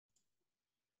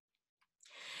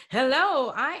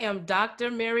Hello, I am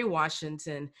Dr. Mary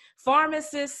Washington,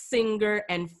 pharmacist, singer,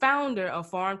 and founder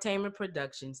of Pharmtainment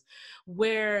Productions,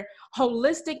 where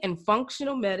holistic and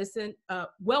functional medicine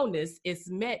wellness is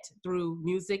met through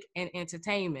music and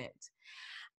entertainment.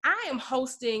 I am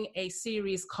hosting a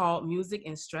series called Music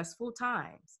in Stressful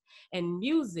Times, and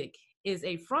music is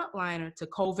a frontliner to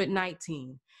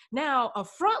COVID-19. Now, a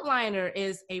frontliner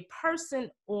is a person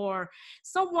or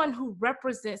someone who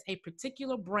represents a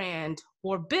particular brand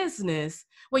or business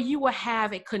where you will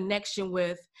have a connection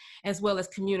with as well as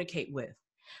communicate with.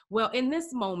 Well, in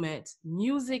this moment,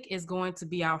 music is going to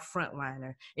be our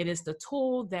frontliner. It is the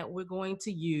tool that we're going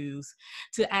to use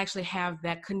to actually have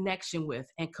that connection with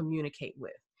and communicate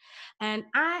with. And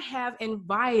I have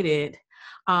invited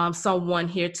someone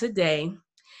here today,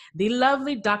 the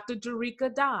lovely Dr.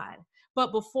 Jerrica Dodd.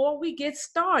 But before we get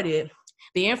started,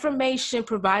 the information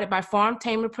provided by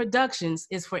Pharmtainment Productions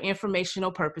is for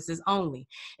informational purposes only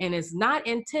and is not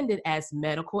intended as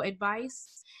medical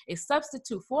advice, a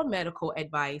substitute for medical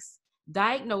advice,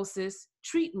 diagnosis,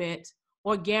 treatment,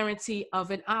 or guarantee of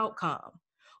an outcome.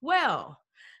 Well,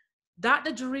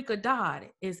 Dr. Jerrica Dodd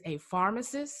is a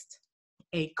pharmacist,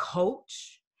 a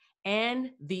coach, and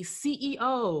the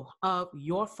CEO of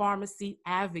Your Pharmacy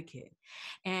Advocate.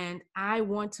 And I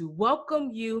want to welcome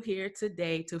you here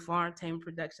today to Pharmtainment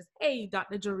Productions. Hey,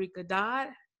 Dr. Jerrica Dodd.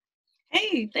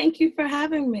 Hey, thank you for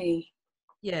having me.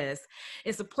 Yes,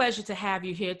 it's a pleasure to have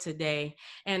you here today.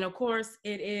 And of course,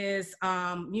 it is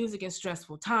music in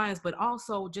stressful times, but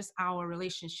also just our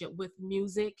relationship with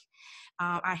music,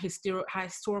 our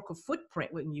historical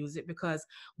footprint with music, because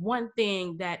one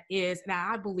thing that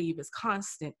I believe is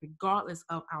constant, regardless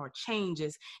of our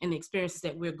changes and the experiences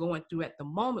that we're going through at the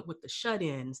moment with the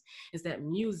shut-ins, is that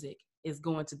music is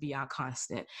going to be our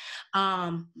constant.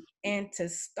 And to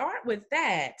start with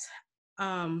that,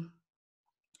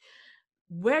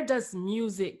 where does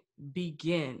music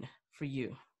begin for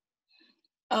you?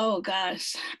 Oh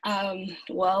gosh.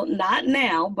 Well, not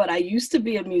now, but I used to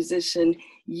be a musician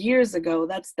years ago.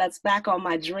 That's back on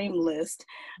my dream list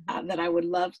that I would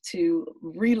love to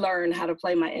relearn how to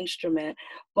play my instrument.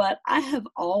 But I have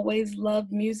always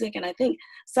loved music, and I think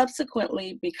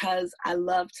subsequently because I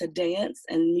love to dance,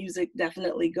 and music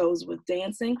definitely goes with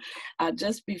dancing.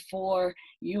 Just before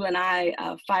you and I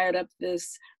fired up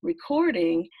this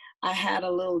recording, I had a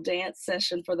little dance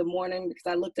session for the morning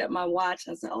because I looked at my watch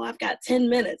and I said, oh, I've got 10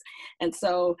 minutes. And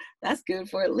so that's good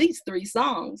for at least 3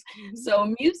 songs. Mm-hmm.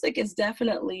 So music has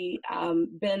definitely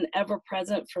been ever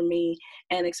present for me.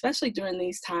 And especially during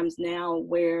these times now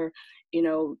where, you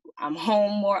know, I'm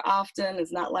home more often.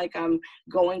 It's not like I'm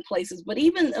going places. But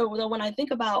even though when I think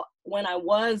about when I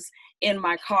was in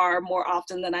my car more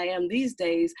often than I am these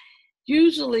days,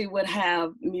 usually would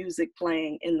have music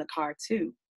playing in the car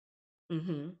too.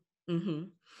 Mm-hmm. Mm-hmm.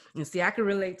 And see, I can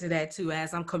relate to that too.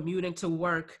 As I'm commuting to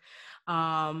work,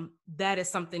 that is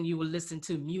something you will listen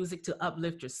to: music to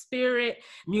uplift your spirit,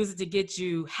 music to get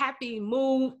you happy,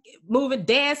 moving,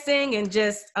 dancing, and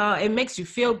just it makes you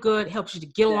feel good, helps you to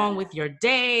get along with your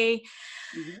day.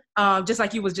 Mm-hmm. Just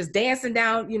like you was just dancing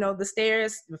down, the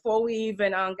stairs before we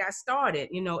even got started.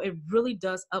 It really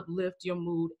does uplift your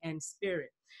mood and spirit.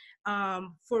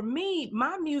 For me,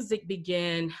 my music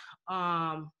began.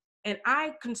 And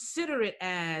I consider it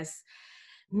as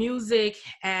music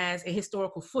as a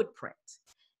historical footprint.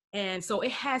 And so it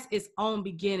has its own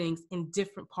beginnings in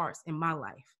different parts in my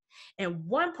life. And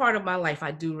one part of my life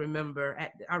I do remember,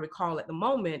 I recall at the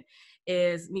moment,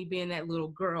 is me being that little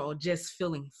girl just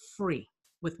feeling free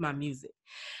with my music.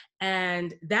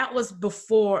 And that was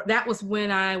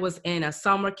when I was in a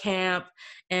summer camp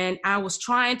and I was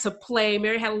trying to play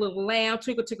Mary Had a Little Lamb,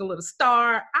 Twinkle Twinkle Little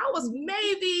Star. I was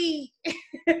maybe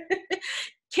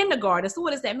kindergarten. So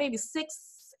what is that? Maybe 6,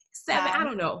 7, I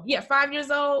don't know. Yeah, 5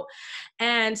 years old.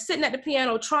 And sitting at the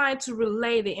piano trying to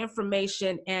relay the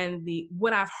information and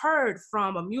what I've heard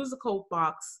from a musical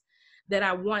box that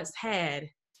I once had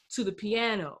to the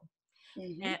piano.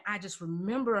 Mm-hmm. And I just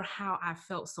remember how I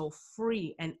felt so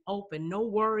free and open, no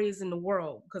worries in the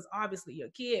world, because obviously you're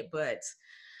a kid, but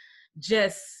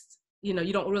just, you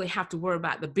don't really have to worry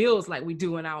about the bills like we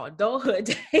do in our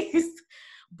adulthood days.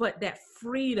 But that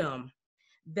freedom,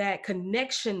 that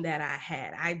connection that I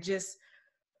had, I just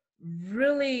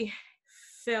really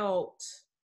felt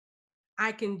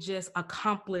I can just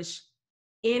accomplish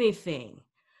anything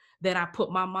that I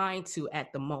put my mind to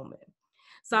at the moment.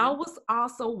 So I was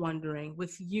also wondering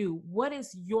with you, what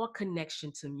is your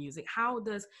connection to music? How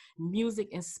does music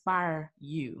inspire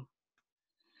you?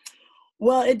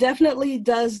 Well, it definitely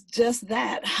does just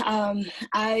that.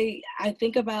 I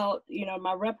think about, you know,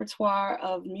 my repertoire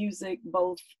of music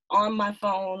both on my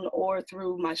phone or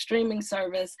through my streaming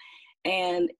service,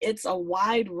 and it's a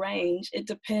wide range. It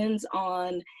depends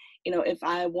on, you know, if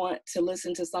I want to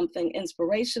listen to something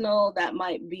inspirational, that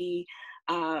might be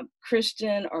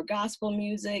Christian or gospel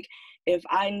music. If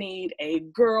I need a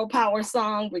girl power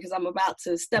song because I'm about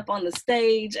to step on the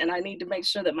stage and I need to make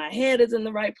sure that my head is in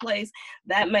the right place,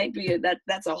 that might be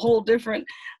that's a whole different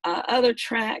other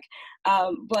track.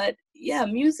 But yeah,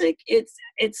 music, it's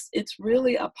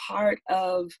really a part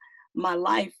of my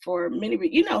life for many,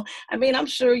 you know, I mean, I'm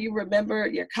sure you remember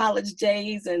your college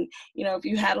days, and you know, if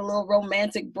you had a little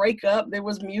romantic breakup, there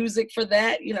was music for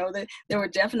that. You know, there were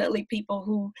definitely people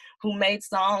who made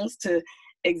songs to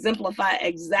exemplify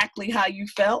exactly how you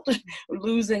felt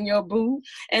losing your boo.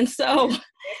 And so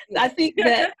I think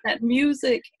that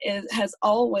music has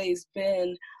always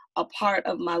been a part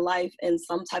of my life in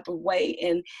some type of way,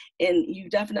 and you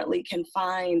definitely can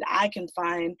find, I can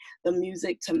find the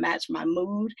music to match my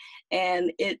mood,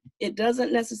 and it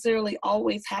doesn't necessarily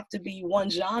always have to be one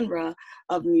genre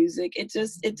of music.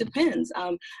 It depends.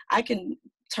 I can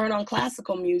turn on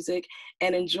classical music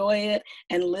and enjoy it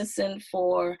and listen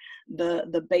for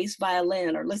the bass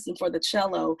violin or listen for the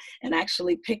cello and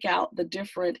actually pick out the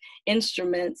different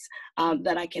instruments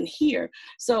that I can hear.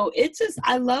 So it's just,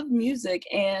 I love music.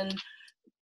 And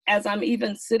as I'm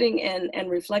even sitting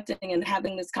and reflecting and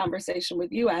having this conversation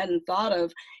with you, I hadn't thought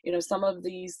of, you know, some of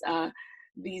these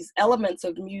elements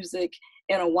of music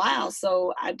in a while.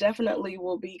 So I definitely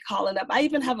will be calling up. I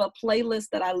even have a playlist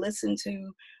that I listen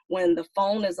to when the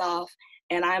phone is off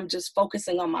and I'm just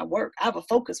focusing on my work. I have a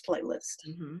focus playlist.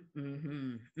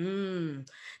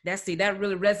 That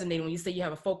really resonated when you say you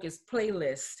have a focused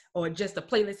playlist, or just a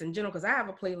playlist in general, because I have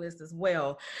a playlist as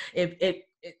well.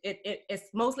 It's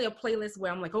mostly a playlist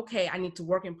where I'm like, okay, I need to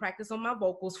work and practice on my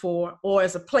vocals or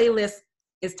it's a playlist.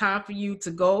 It's time for you to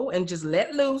go and just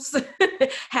let loose,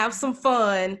 have some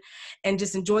fun, and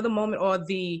just enjoy the moment, or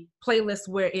the playlist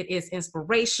where it is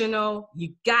inspirational.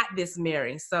 You got this,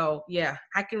 Mary. So yeah,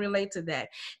 I can relate to that.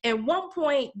 And one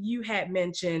point you had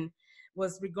mentioned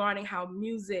was regarding how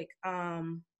music,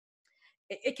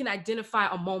 it can identify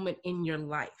a moment in your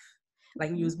life. Like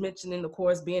you was mentioning, of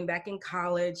course, being back in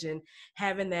college and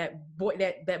having that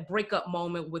breakup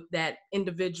moment with that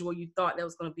individual you thought that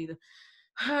was going to be the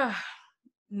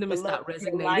let me stop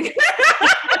resignating.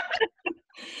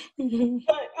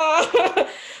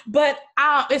 But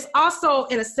it's also,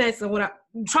 in a sense, and what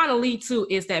I'm trying to lead to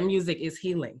is that music is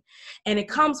healing, and it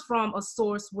comes from a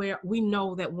source where we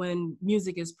know that when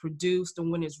music is produced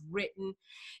and when it's written,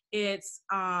 it's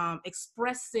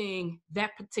expressing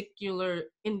that particular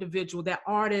individual, that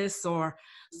artist or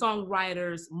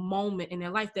songwriter's moment in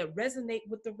their life that resonate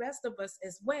with the rest of us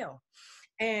as well.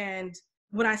 And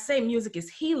when I say music is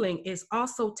healing, it's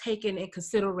also taken in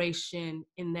consideration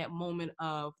in that moment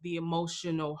of the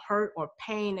emotional hurt or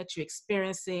pain that you're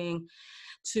experiencing,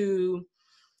 to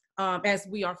as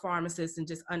we are pharmacists and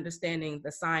just understanding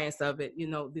the science of it, you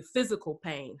know, the physical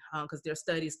pain, because there are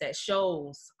studies that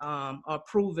shows are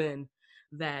proven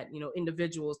that, you know,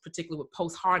 individuals, particularly with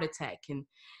post-heart attack, can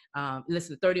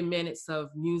listen to 30 minutes of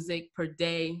music per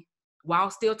day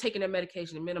while still taking their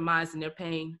medication and minimizing their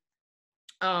pain.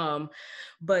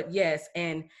 But yes,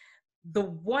 and the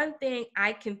one thing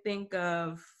I can think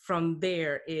of from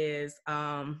there is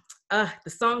the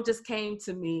song just came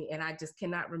to me and I just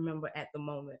cannot remember at the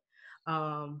moment.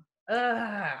 I'm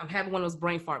having one of those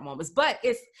brain fart moments, but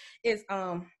it's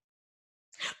yeah.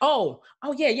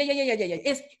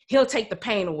 It's He'll Take the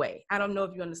Pain Away. I don't know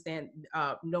if you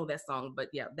know that song, but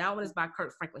yeah, that one is by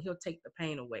Kirk Franklin. He'll Take the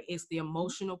Pain Away. It's the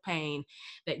emotional pain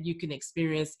that you can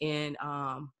experience in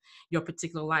your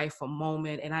particular life or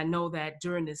moment. And I know that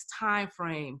during this time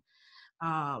frame,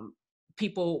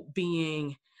 people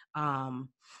being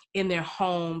in their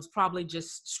homes, probably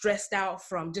just stressed out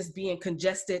from just being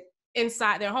congested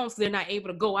inside their homes, so they're not able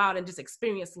to go out and just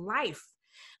experience life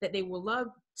that they would love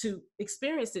to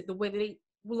experience it the way they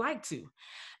would like to.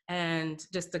 And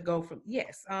just to go from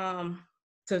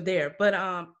to there.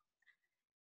 But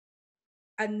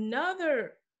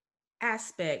another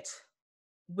aspect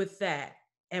with that,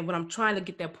 and what I'm trying to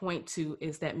get that point to,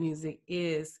 is that music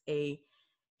is a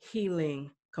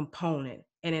healing component,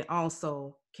 and it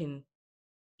also can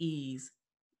ease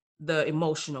the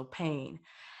emotional pain.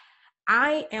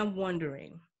 I am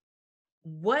wondering,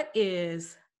 what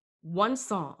is one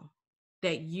song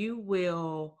that you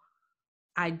will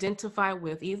identify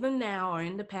with, either now or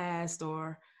in the past,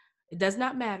 or it does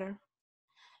not matter,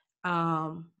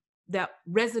 that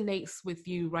resonates with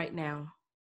you right now?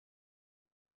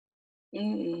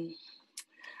 Mm.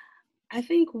 I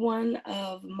think one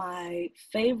of my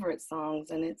favorite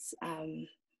songs, and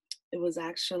it was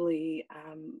actually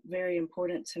very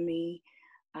important to me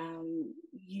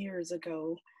years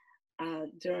ago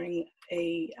during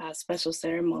a special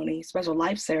ceremony, special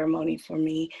life ceremony for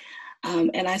me.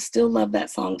 And I still love that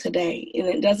song today. And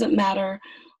it doesn't matter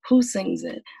who sings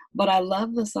it, but I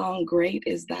love the song Great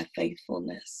is Thy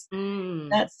Faithfulness. Mm.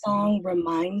 That song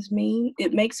reminds me,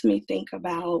 it makes me think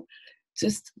about,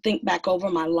 just think back over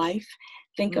my life,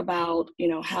 think Mm. about,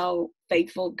 how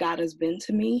faithful God has been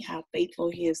to me, how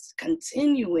faithful He is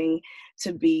continuing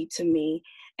to be to me,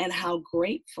 and how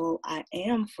grateful I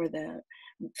am for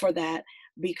that,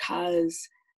 because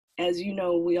as you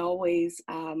know, we always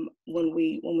when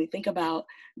we think about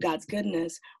God's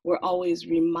goodness, we're always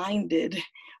reminded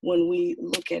when we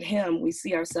look at Him, we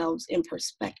see ourselves in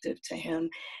perspective to Him,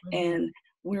 Mhm. and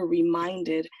we're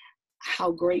reminded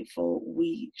how grateful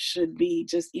we should be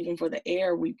just even for the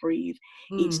air we breathe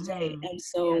each day. Mhm. And Yes.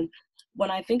 so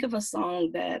when I think of a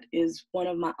song that is one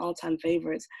of my all-time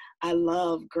favorites, I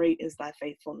love Great is Thy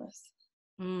Faithfulness.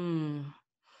 Mm.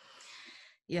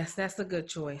 Yes, that's a good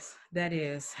choice. That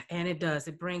is. And it does.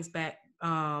 It brings back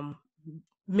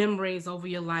memories over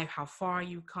your life, how far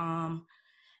you come,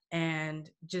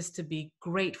 and just to be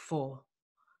grateful,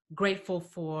 grateful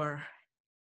for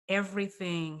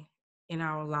everything in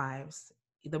our lives.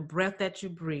 The breath that you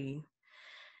breathe.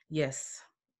 Yes.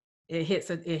 It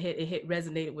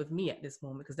resonated with me at this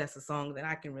moment because that's a song that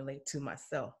I can relate to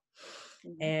myself.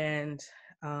 Mhm. And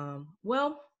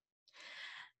well,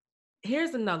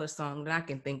 here's another song that I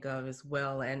can think of as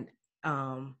well. And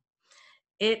um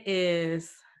it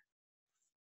is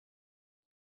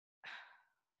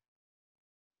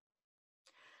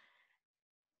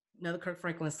another Kirk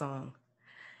Franklin song.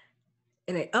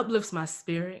 And it uplifts my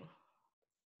spirit,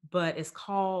 but it's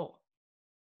called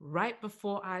Right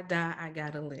Before I Die, I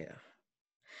Gotta Live.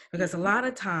 Because a Mhm. lot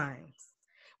of times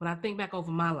when I think back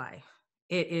over my life,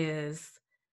 it is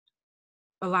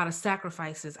a lot of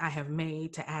sacrifices I have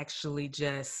made to actually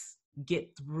just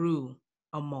get through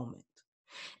a moment.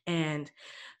 And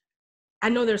I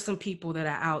know there's some people that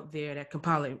are out there that can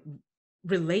probably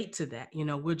relate to that. You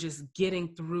know, we're just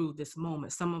getting through this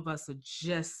moment. Some of us are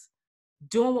just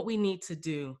doing what we need to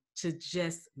do to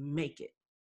just make it.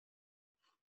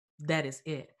 That is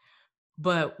it.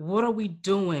 But what are we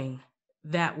doing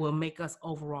that will make us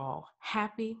overall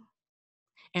happy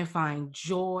and find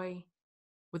joy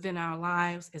within our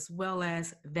lives, as well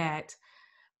as that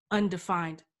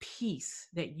undefined peace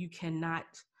that you cannot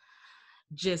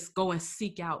just go and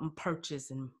seek out and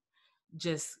purchase and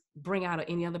just bring out of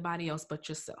any other body else but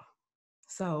yourself.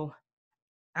 So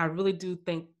I really do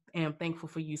think am thankful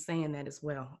for you saying that as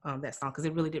well, that song, because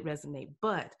it really did resonate.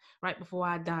 But right before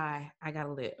I die, I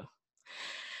gotta live.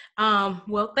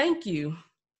 Well, thank you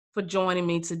for joining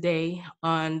me today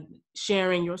on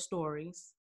sharing your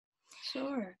stories.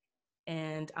 Sure.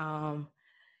 And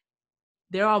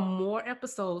there are more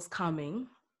episodes coming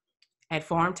at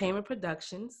Pharmtainment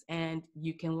Productions, and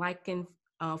you can like and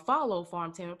follow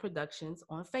Pharmtainment Productions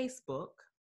on Facebook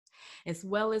as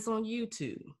well as on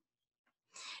YouTube.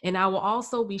 And I will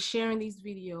also be sharing these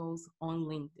videos on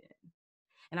LinkedIn.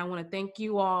 And I want to thank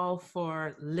you all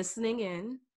for listening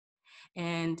in,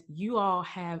 and you all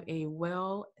have a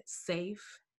well,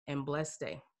 safe, and blessed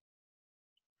day.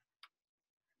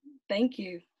 Thank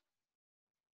you.